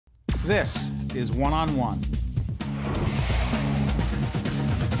This is One-on-One.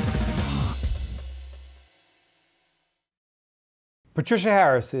 Patricia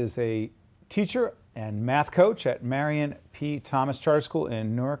Harris is a teacher and math coach at Marion P. Thomas Charter School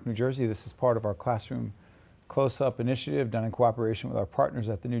in Newark, New Jersey. This is part of our Classroom Close-Up initiative done in cooperation with our partners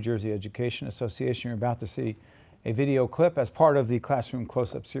at the New Jersey Education Association. You're about to see a video clip as part of the Classroom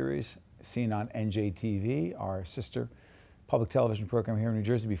Close-Up series seen on NJTV, our sister public television program here in New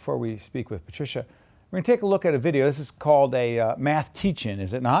Jersey. Before we speak with Patricia, we're going to take a look at a video. This is called a math teach-in,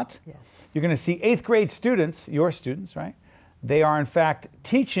 is it not? Yes. You're going to see 8th grade students, your students, right? They are in fact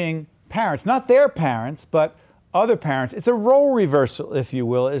teaching parents, not their parents, but other parents. It's a role reversal, if you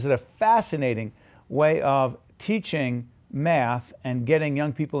will. Is it a fascinating way of teaching math and getting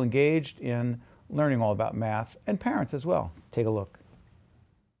young people engaged in learning all about math, and parents as well. Take a look.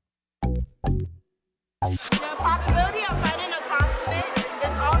 The probability of finding a consonant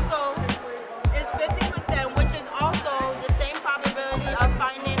is 50%, which is also the same probability of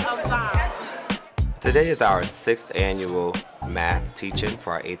finding a vowel. Today is our 6th annual math teach-in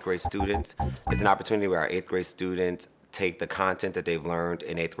for our 8th grade students. It's an opportunity where our 8th grade students take the content that they've learned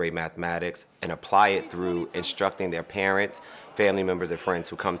in 8th grade mathematics and apply it through instructing their parents, family members, and friends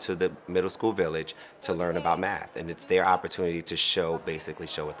who come to the middle school village to learn about math. And it's their opportunity to basically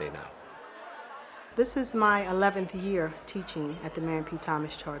show what they know. This is my 11th year teaching at the Marion P.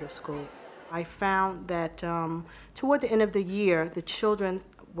 Thomas Charter School. I found that toward the end of the year, the children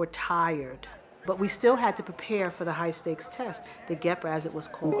were tired, but we still had to prepare for the high-stakes test, the GEPA as it was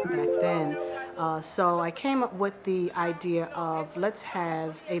called back then. So I came up with the idea of let's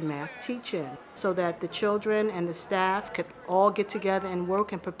have a math teach-in so that the children and the staff could all get together and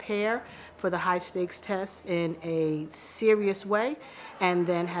work and prepare for the high-stakes test in a serious way, and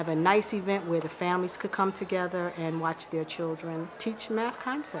then have a nice event where the families could come together and watch their children teach math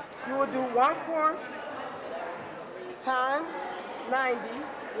concepts. You will do 1/4 times 90,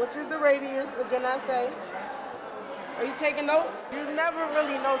 which is the radius, again I say. Are you taking notes? You never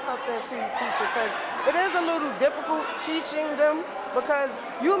really know something until you teach it, because it is a little difficult teaching them, because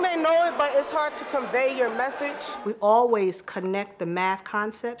you may know it, but it's hard to convey your message. We always connect the math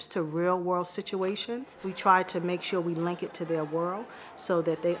concepts to real-world situations. We try to make sure we link it to their world so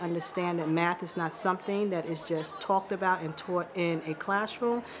that they understand that math is not something that is just talked about and taught in a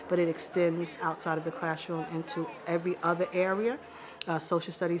classroom, but it extends outside of the classroom into every other area.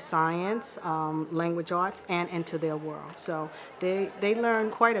 Social studies, science, language arts, and into their world. So they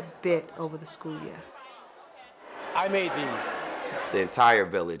learn quite a bit over the school year. I made these. The entire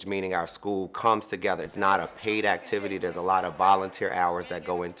village, meaning our school, comes together. It's not a paid activity. There's a lot of volunteer hours that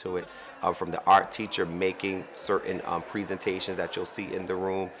go into it, from the art teacher making certain presentations that you'll see in the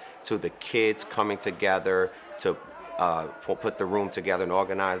room, to the kids coming together to put the room together and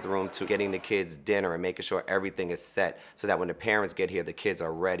organize the room, to getting the kids dinner and making sure everything is set so that when the parents get here, the kids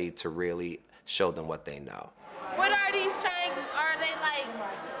are ready to really show them what they know. What are these triangles? Are they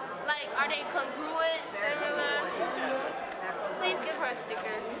are they congruent, similar? Please give her a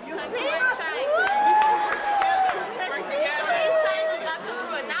sticker. Congruent triangles. So these triangles are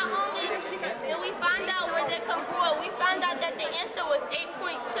congruent. Not only did we find out where they're congruent, we found out that the answer was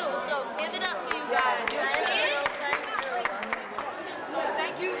 8.2. So give it up for you guys.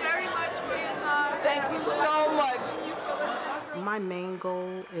 Thank you very much for your time. Thank you so much. My main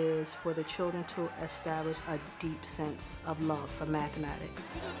goal is for the children to establish a deep sense of love for mathematics.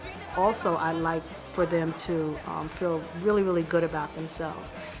 Also, I'd like for them to feel really, really good about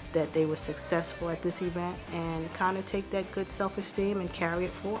themselves, that they were successful at this event, and kind of take that good self-esteem and carry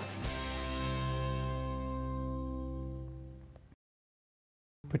it forward.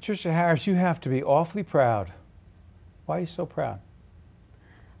 Patricia Harris, you have to be awfully proud. Why are you so proud?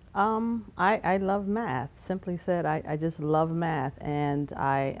 I love math. Simply said, I just love math, and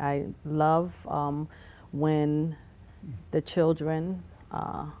I love when the children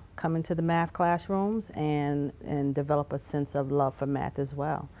come into the math classrooms and develop a sense of love for math as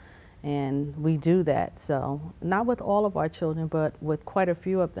well. And we do that, so not with all of our children, but with quite a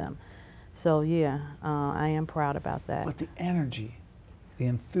few of them. So yeah, I am proud about that. But the energy, the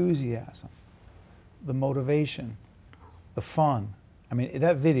enthusiasm, the motivation, the fun. I mean,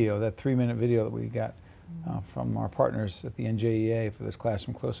 that video, that 3-minute video that we got from our partners at the NJEA for this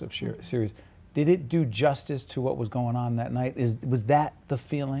Classroom Close-Up series, did it do justice to what was going on that night? Was that the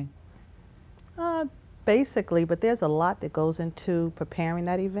feeling? Basically, but there's a lot that goes into preparing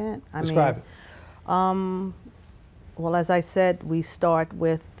that event. Describe it. Well, as I said, we start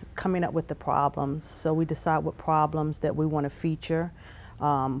with coming up with the problems. So we decide what problems that we want to feature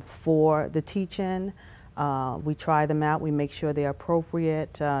for the teach-in. We try them out. We make sure they're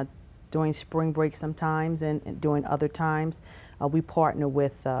appropriate during spring break sometimes and during other times. We partner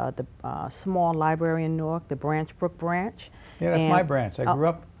with the small library in Newark, the Branch Brook branch. Yeah, that's my branch. I grew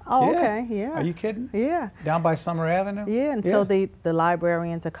up. Oh, Yeah. okay, yeah. Are you kidding? Yeah. Down by Summer Avenue? Yeah, and so the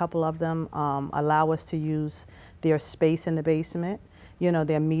librarians, a couple of them, allow us to use their space in the basement, you know,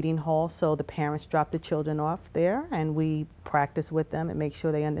 their meeting hall, so the parents drop the children off there and we practice with them and make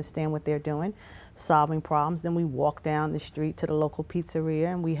sure they understand what they're doing, solving problems. Then we walk down the street to the local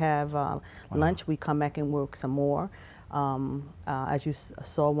pizzeria and we have lunch. We come back and work some more. As you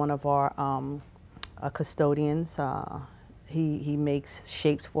saw, one of our custodians, he makes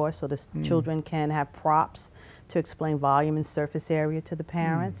shapes for us so the children can have props to explain volume and surface area to the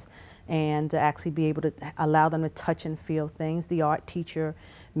parents and to actually be able to allow them to touch and feel things. The art teacher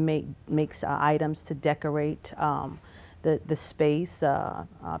makes items to decorate the space.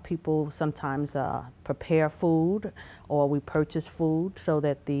 People sometimes prepare food or we purchase food so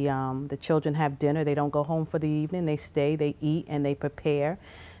that the children have dinner. They don't go home for the evening. They stay, they eat, and they prepare.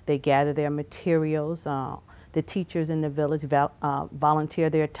 They gather their materials. The teachers in the village volunteer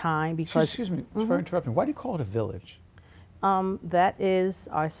their time because... Excuse me, for interrupting. Why do you call it a village? That is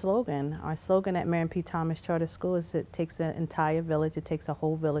our slogan. Our slogan at Marion P. Thomas Charter School is it takes an entire village, it takes a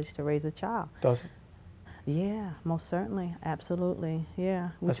whole village to raise a child. Does it? Yeah, most certainly, absolutely, yeah.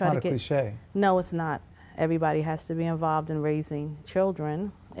 That's not a cliche. No, it's not. Everybody has to be involved in raising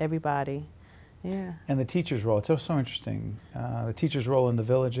children, everybody, yeah. And the teacher's role, it's so interesting. The teacher's role in the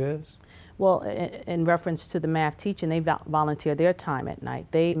village is? Well, in reference to the math teaching, they volunteer their time at night.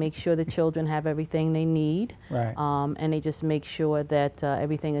 They make sure the children have everything they need, right. And they just make sure that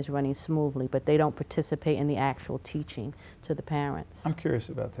everything is running smoothly, but they don't participate in the actual teaching to the parents. I'm curious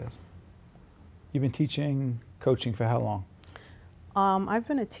about this. You've been teaching, coaching for how long? I've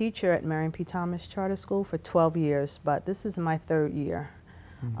been a teacher at Marion P. Thomas Charter School for 12 years, but this is my 3rd year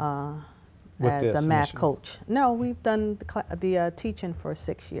as a math coach. No, we've done the teaching for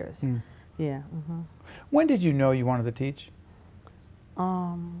 6 years. Yeah. When did you know you wanted to teach?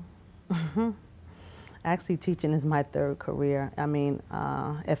 Actually, teaching is my 3rd career. I mean,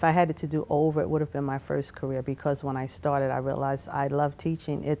 if I had it to do over, it would have been my 1st career because when I started, I realized I love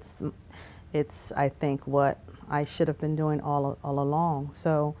teaching. It's I think what I should have been doing all along.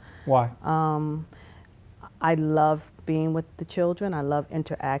 So why? I love being with the children. I love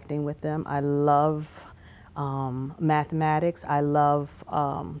interacting with them. I love mathematics. I love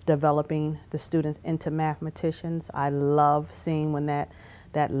developing the students into mathematicians. I love seeing when that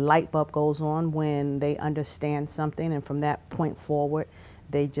light bulb goes on when they understand something, and from that point forward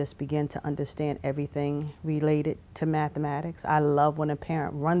they just begin to understand everything related to mathematics. I love when a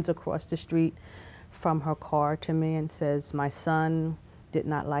parent runs across the street from her car to me and says, my son did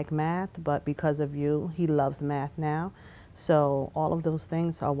not like math, but because of you, he loves math now. So all of those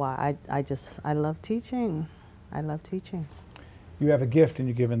things are why I love teaching. I love teaching. You have a gift and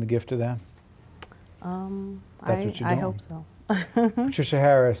you're giving the gift to them? That's what you're doing. I hope so. Patricia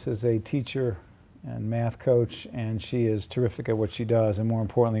Harris is a teacher and math coach, and she is terrific at what she does, and more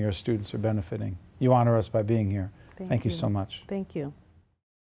importantly, her students are benefiting. You honor us by being here. Thank you so much. Thank you.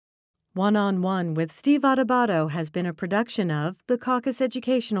 One-on-One with Steve Adubato has been a production of the Caucus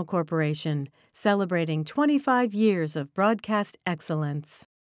Educational Corporation, celebrating 25 years of broadcast excellence.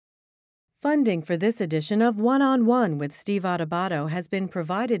 Funding for this edition of One-on-One with Steve Adubato has been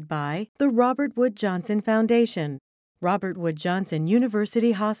provided by the Robert Wood Johnson Foundation, Robert Wood Johnson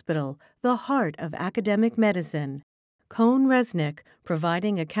University Hospital, the heart of academic medicine. Cohn Resnick,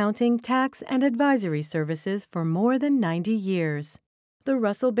 providing accounting, tax, and advisory services for more than 90 years. The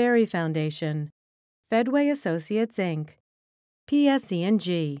Russell Berry Foundation. Fedway Associates, Inc.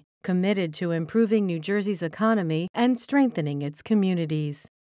 PSE&G, committed to improving New Jersey's economy and strengthening its communities.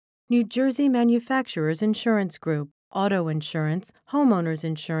 New Jersey Manufacturers Insurance Group. Auto insurance, homeowners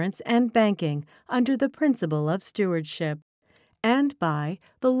insurance, and banking under the principle of stewardship, and by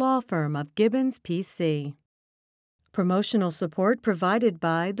the law firm of Gibbons PC. Promotional support provided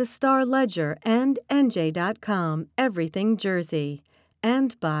by the Star Ledger and NJ.com, Everything Jersey,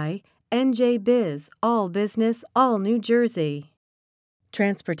 and by NJ Biz, All Business, All New Jersey.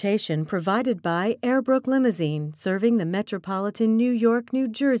 Transportation provided by Airbrook Limousine, serving the metropolitan New York, New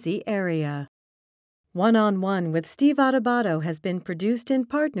Jersey area. One-on-One with Steve Adubato has been produced in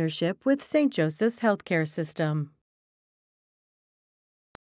partnership with St. Joseph's Healthcare System.